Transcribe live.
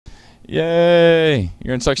Yay!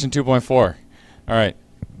 You're in section 2.4. All right.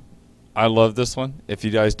 I love this one. If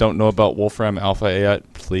you guys don't know about Wolfram Alpha AI,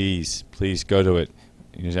 please go to it.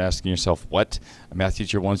 You're asking yourself, what? A math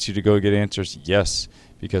teacher wants you to go get answers? Yes,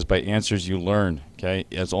 because by answers you learn, okay?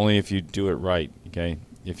 It's only if you do it right, okay?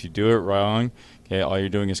 If you do it wrong, okay, all you're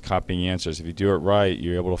doing is copying answers. If you do it right,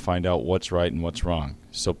 you're able to find out what's right and what's wrong.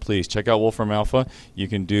 So please, check out Wolfram Alpha. You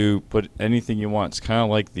can put anything you want. It's kind of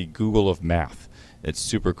like the Google of math. It's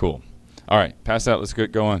super cool. All right, past that, let's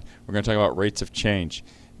get going. We're going to talk about rates of change.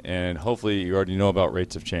 And hopefully you already know about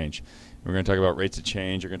rates of change. We're going to talk about rates of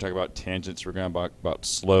change. We're going to talk about tangents. We're going to talk about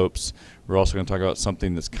slopes. We're also going to talk about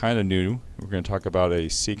something that's kind of new. We're going to talk about a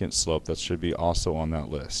secant slope that should be also on that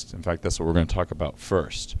list. In fact, that's what we're going to talk about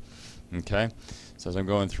first. Okay? So as I'm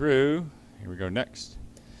going through, here we go next.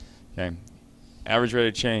 Okay. Average rate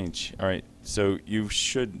of change. All right. So you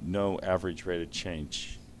should know average rate of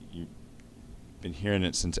change. You've been hearing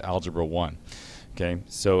it since Algebra 1. Okay.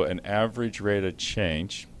 So an average rate of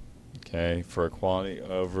change, okay, for a quantity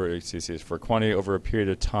over a period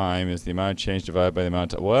of time is the amount of change divided by the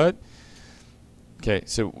amount of what? Okay,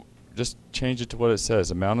 so just change it to what it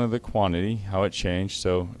says. Amount of the quantity, how it changed.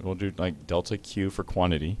 So we'll do like delta Q for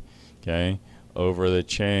quantity, okay, over the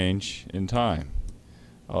change in time.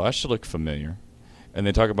 Oh, that should look familiar. And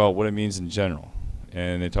they talk about what it means in general.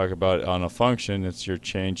 And they talk about on a function, it's your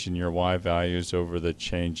change in your y values over the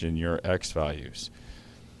change in your x values.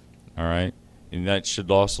 All right. And that should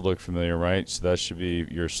also look familiar, right? So that should be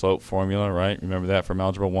your slope formula, right? Remember that from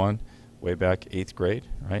Algebra 1, way back 8th grade,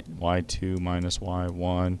 right? y2 minus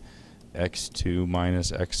y1, x2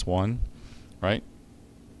 minus x1, right?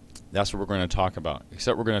 That's what we're going to talk about,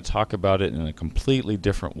 except we're going to talk about it in a completely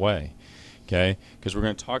different way, okay? Because we're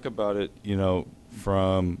going to talk about it, you know,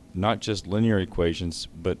 from not just linear equations,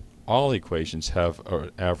 but all equations have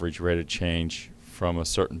an average rate of change from a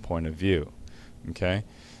certain point of view, okay?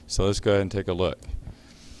 So let's go ahead and take a look.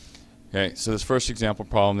 Okay, so this first example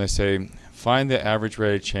problem, they say, find the average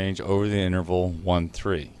rate of change over the interval 1,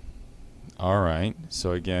 3. All right,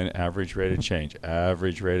 so again, average rate of change,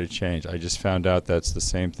 average rate of change. I just found out that's the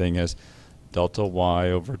same thing as delta y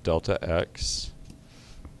over delta x,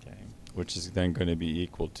 okay, which is then going to be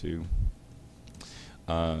equal to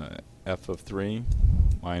f of 3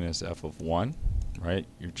 minus f of 1, right?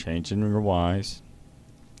 You're changing your y's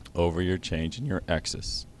over your change in your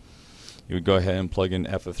x's. You would go ahead and plug in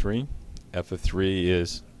f of 3. F of 3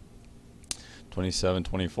 is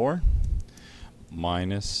 2724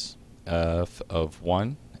 minus f of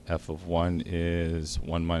 1. F of 1 is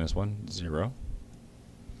 1 minus 1, 0.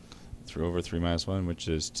 3 over 3 minus 1, which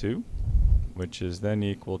is 2, which is then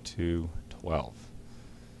equal to 12.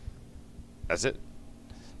 That's it.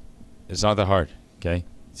 It's not that hard, okay?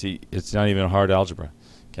 See, it's not even a hard algebra,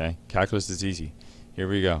 okay? Calculus is easy. Here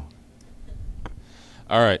we go.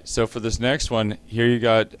 All right, so for this next one, here you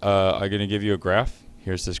got, I'm going to give you a graph.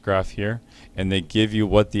 Here's this graph here. And they give you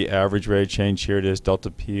what the average rate of change here it is,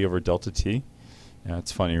 delta P over delta T. Yeah,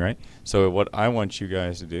 it's funny, right? So what I want you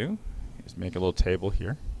guys to do is make a little table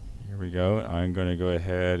here. Here we go. I'm going to go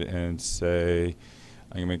ahead and say,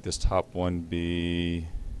 I'm going to make this top one be,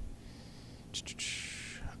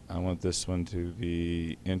 I want this one to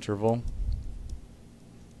be interval.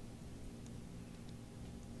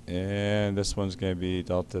 And this one's going to be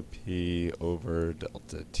delta P over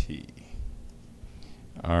delta T.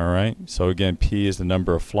 Alright, so again, P is the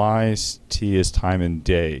number of flies, T is time in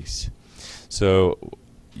days. So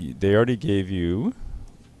they already gave you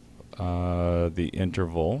the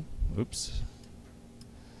interval, oops.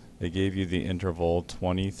 They gave you the interval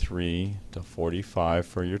 23 to 45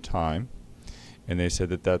 for your time. And they said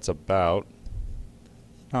that that's about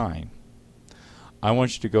 9. I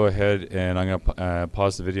want you to go ahead and I'm going to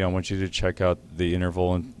pause the video. I want you to check out the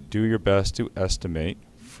interval and do your best to estimate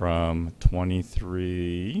from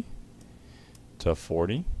 23 to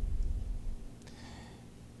 40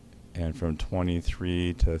 and from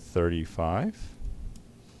 23 to 35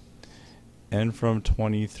 and from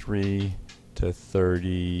 23 to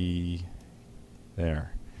 30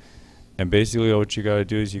 there. And basically what you got to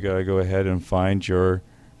do is you got to go ahead and find your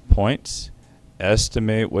points,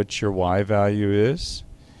 estimate what your y value is,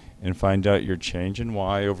 and find out your change in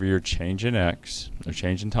y over your change in x, or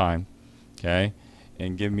change in time, okay?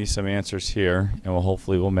 And give me some answers here, and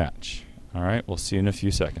hopefully we'll match. All right, we'll see you in a few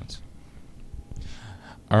seconds.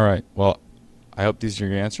 All right, well, I hope these are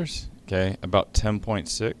your answers, okay? About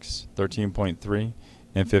 10.6, 13.3,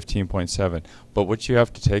 and 15.7. But what you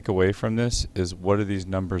have to take away from this is what do these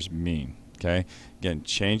numbers mean, okay? Again,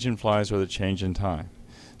 change in flies with a change in time.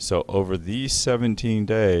 So over these 17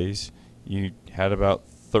 days, you had about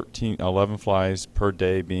 11 flies per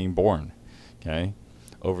day being born. Okay,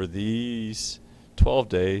 over these 12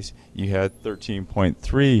 days, you had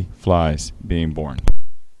 13.3 flies being born.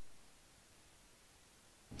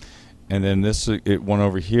 And then it went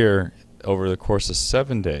over here over the course of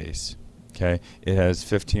 7 days. Okay, it has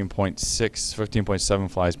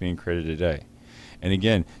 15.7 flies being created a day. And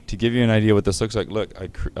again, to give you an idea what this looks like, look,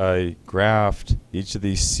 I graphed each of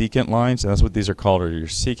these secant lines, and that's what these are called, are your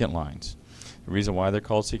secant lines. The reason why they're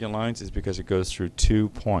called secant lines is because it goes through 2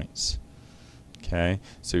 points. Okay,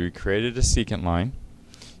 so we created a secant line,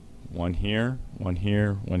 one here, one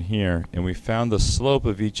here, one here, and we found the slope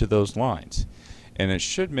of each of those lines. And it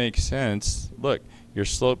should make sense. Look, your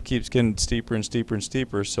slope keeps getting steeper and steeper and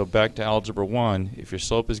steeper, so back to Algebra 1, if your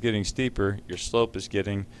slope is getting steeper, your slope is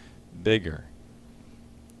getting bigger.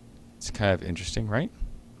 It's kind of interesting, right?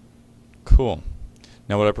 Cool.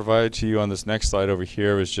 Now what I provided to you on this next slide over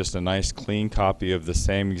here is just a nice clean copy of the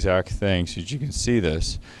same exact thing, so that you can see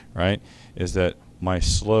this, right, is that my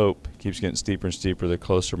slope keeps getting steeper and steeper the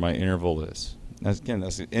closer my interval is. Now, again,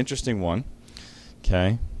 that's an interesting one.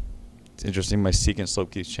 Okay. It's interesting, my secant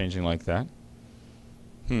slope keeps changing like that.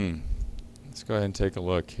 Let's go ahead and take a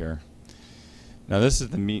look here. Now this is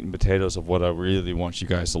the meat and potatoes of what I really want you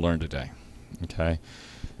guys to learn today. Okay.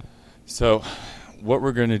 So what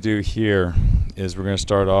we're going to do here is we're going to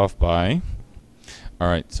start off by,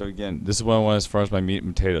 alright, so again, this is what I want as far as my meat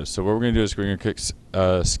and potatoes. So what we're going to do is we're going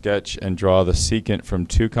to sketch and draw the secant from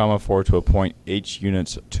 2, 4 to a point h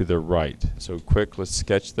units to the right. So quick, let's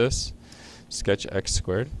sketch this. Sketch x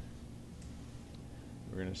squared.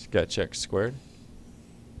 We're going to sketch x squared.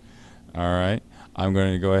 Alright, I'm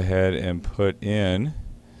going to go ahead and put in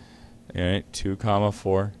 2,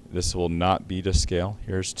 4. This will not be to scale.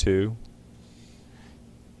 Here's 2.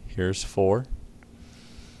 Here's 4.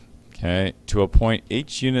 Okay, to a point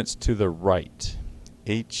h units to the right.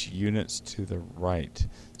 H units to the right.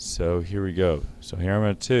 So here we go. So here I'm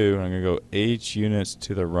at 2, and I'm going to go h units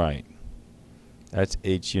to the right. That's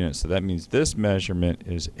h units. So that means this measurement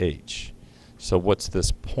is h. So what's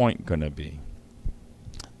this point going to be?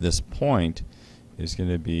 This point is going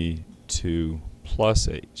to be 2 plus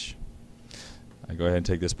h. I go ahead and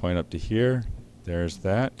take this point up to here. There's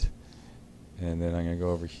that. And then I'm going to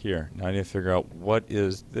go over here. Now I need to figure out what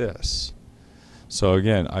is this. So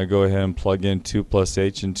again, I go ahead and plug in 2 plus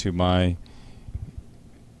h into my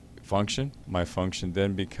function. My function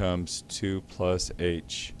then becomes 2 plus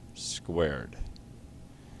h squared.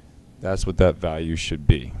 That's what that value should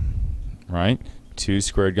be, right? 2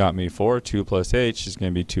 squared got me 4. 2 plus h is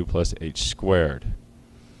going to be 2 plus h squared.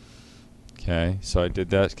 Okay, so I did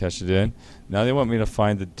that, catch it in. Now they want me to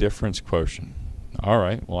find the difference quotient.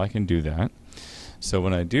 Alright, well I can do that. So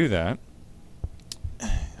when I do that,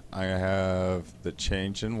 I have the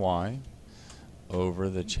change in y over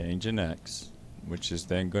the change in x, which is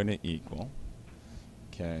then going to equal,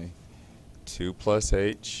 2 plus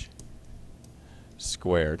h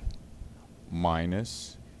squared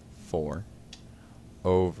minus 4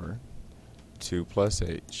 over 2 plus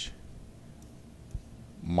h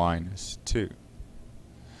minus 2.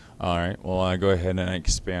 Alright, well I go ahead and I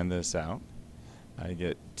expand this out. I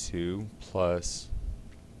get 2 plus,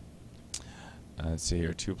 let's see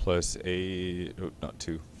here, 2 plus 8, oh, not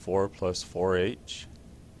 2, 4 plus 4h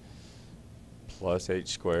plus h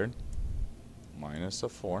squared minus a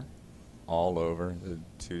 4 all over, the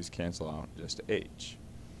 2's cancel out, just h.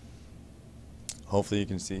 Hopefully you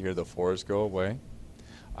can see here the 4's go away.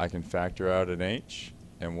 I can factor out an h,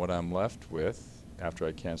 and what I'm left with after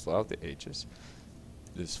I cancel out the h's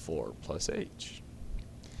is 4 plus h.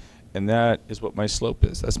 And that is what my slope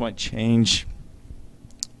is. That's my change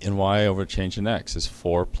in y over change in x is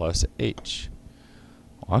 4 plus h.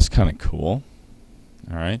 Well, that's kind of cool.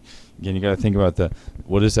 Alright, again you got to think about the,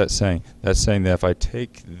 what is that saying? That's saying that if I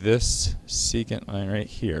take this secant line right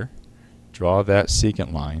here, draw that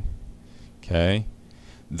secant line, okay,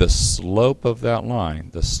 the slope of that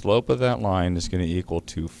line is going to equal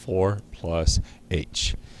to 4 plus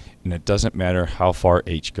h. And it doesn't matter how far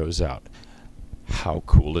h goes out. How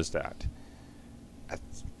cool is that?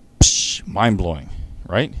 That's mind-blowing,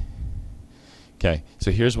 right? Okay,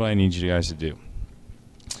 so here's what I need you guys to do.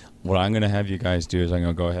 What I'm going to have you guys do is I'm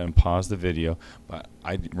going to go ahead and pause the video, but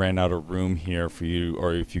I ran out of room here for you,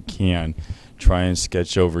 or if you can, try and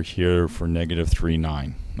sketch over here for -3,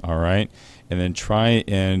 9, all right? And then try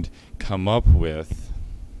and come up with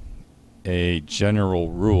a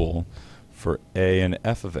general rule for a and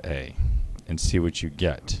f of a and see what you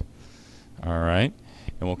get, all right?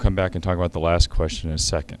 And we'll come back and talk about the last question in a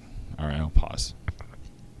second. All right, I'll pause.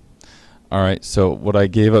 All right, so what I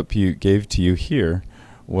gave to you here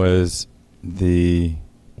was the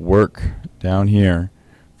work down here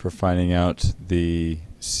for finding out the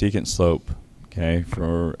secant slope, okay,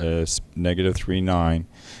 for a -3.9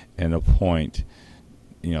 and a point,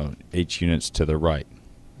 you know, h units to the right.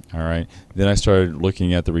 All right. Then I started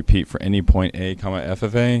looking at the repeat for any point A, comma f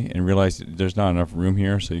of A, and realized there's not enough room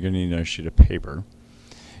here, so you're going to need another sheet of paper.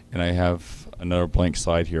 And I have another blank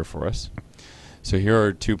slide here for us. So here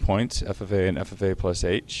are 2 points, f of A and f of A plus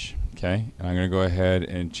h. Okay, and I'm going to go ahead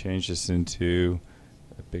and change this into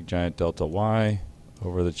a big giant delta y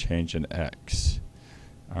over the change in x.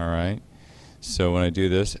 All right. So when I do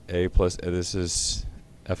this, a plus this is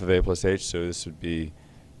f of A plus h, so this would be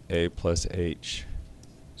a plus h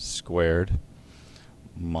squared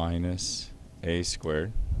minus a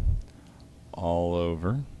squared all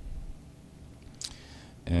over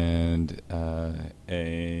and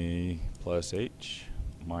a plus h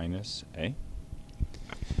minus a.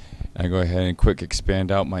 I go ahead and quick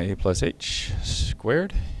expand out my a plus h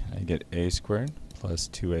squared. I get a squared plus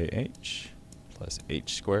 2ah plus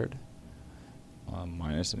h squared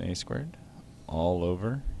minus an a squared all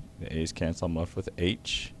over. The a's cancel, I'm left with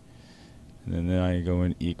h. And then I go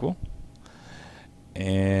in equal.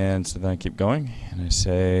 And so then I keep going, and I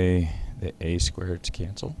say the a squareds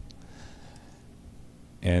cancel.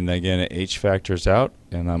 And again, h factors out,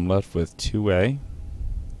 and I'm left with 2a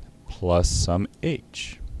plus some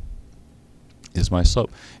h is my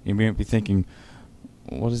slope. You may be thinking,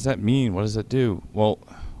 what does that mean? What does that do? Well,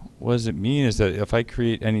 what does it mean is that if I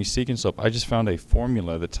create any secant slope, I just found a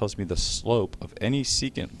formula that tells me the slope of any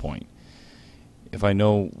secant point. If I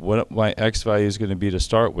know what my x value is going to be to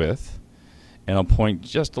start with, and I'll point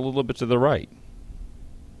just a little bit to the right.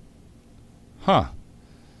 Huh.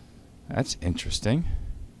 That's interesting.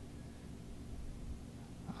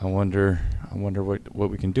 I wonder what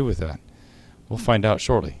we can do with that. We'll find out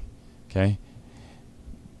shortly. Okay?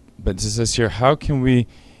 But it says here, how can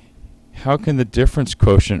the difference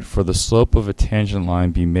quotient for the slope of a tangent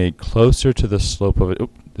line be made closer to the slope of it?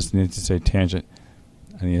 Oop, this needs to say tangent.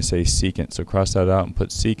 I need to say secant, so cross that out and put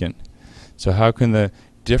secant. So how can the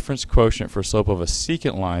difference quotient for slope of a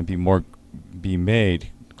secant line be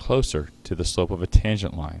made closer to the slope of a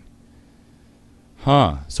tangent line?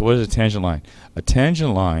 Huh, so what is a tangent line? A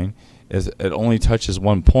tangent line is, it only touches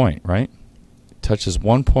one point, right? It touches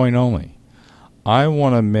one point only. I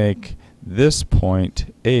want to make this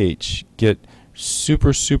point, h, get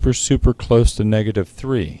super, super, super close to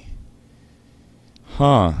 -3.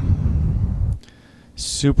 Huh.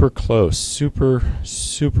 Super close, super,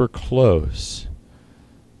 super close.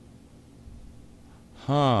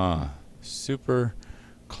 Huh, super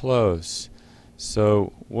close.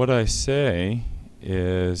 So what I say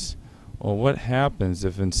is, well, what happens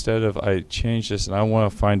if instead of I change this and I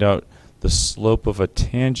want to find out the slope of a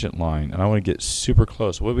tangent line and I want to get super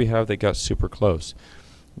close? What do we have that got super close?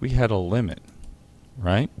 We had a limit,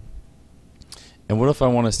 right? And what if I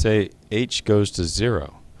want to say h goes to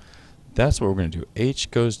 0? That's what we're going to do.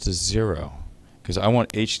 H goes to 0 because I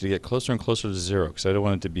want h to get closer and closer to 0 because I don't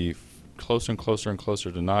want it to be closer and closer and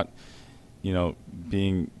closer to not, you know,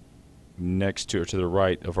 being next to or to the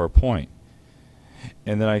right of our point.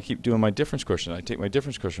 And then I keep doing my difference quotient. I take my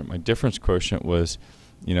difference quotient. My difference quotient was,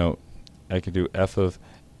 you know, I could do f of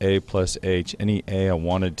a plus h, any a I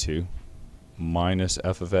wanted to, minus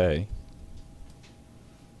f of a,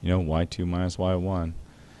 you know, y2 minus y1.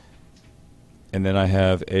 And then I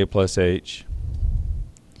have a plus h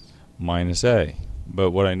minus a.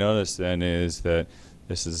 But what I notice then is that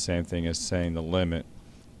this is the same thing as saying the limit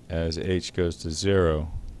as h goes to 0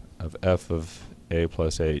 of f of a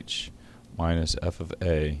plus h minus f of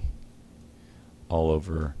a all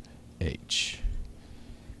over h.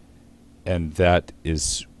 And that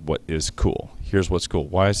is what is cool. Here's what's cool.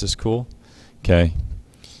 Why is this cool? Okay.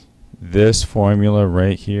 This formula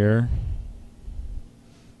right here,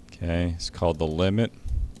 okay, it's called the limit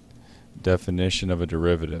definition of a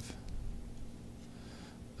derivative.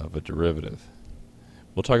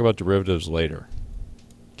 We'll talk about derivatives later.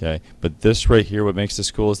 Okay, but this right here, what makes this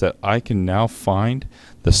cool is that I can now find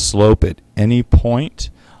the slope at any point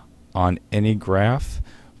on any graph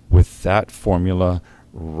with that formula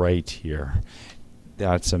right here.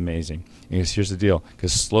 That's amazing. Because here's the deal,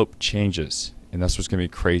 because slope changes, and that's what's going to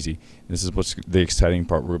be crazy. This is what's the exciting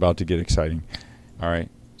part. We're about to get exciting. All right,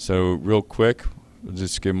 so real quick, we'll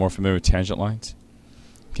just get more familiar with tangent lines.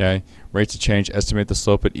 Okay, rates of change, estimate the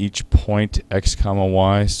slope at each point x comma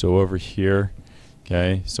y. So over here,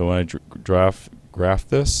 okay, so when I graph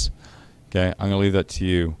this, okay, I'm going to leave that to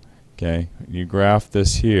you. Okay, you graph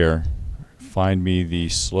this here, find me the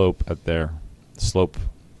slope at there, slope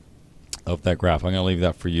of that graph. I'm going to leave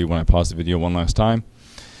that for you when I pause the video one last time.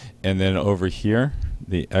 And then over here,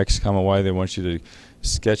 the x comma y, they want you to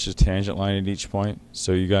sketch a tangent line at each point.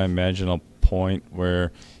 So you gotta imagine a point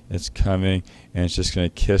where it's coming and it's just gonna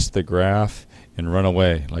kiss the graph and run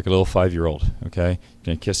away like a little 5-year-old. Okay, you're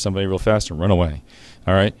gonna kiss somebody real fast and run away.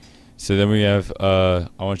 All right. So then we have I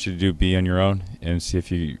want you to do B on your own and see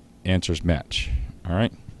if your answers match. All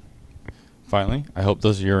right. Finally, I hope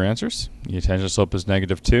those are your answers. Your tangent slope is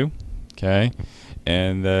 -2. Okay,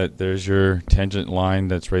 and there's your tangent line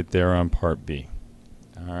that's right there on part B.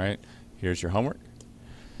 All right. Here's your homework.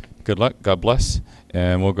 Good luck. God bless.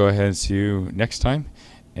 And we'll go ahead and see you next time.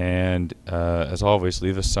 And as always,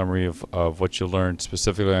 leave a summary of what you learned.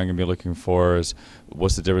 Specifically, I'm going to be looking for is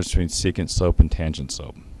what's the difference between secant slope and tangent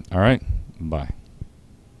slope. All right. Bye.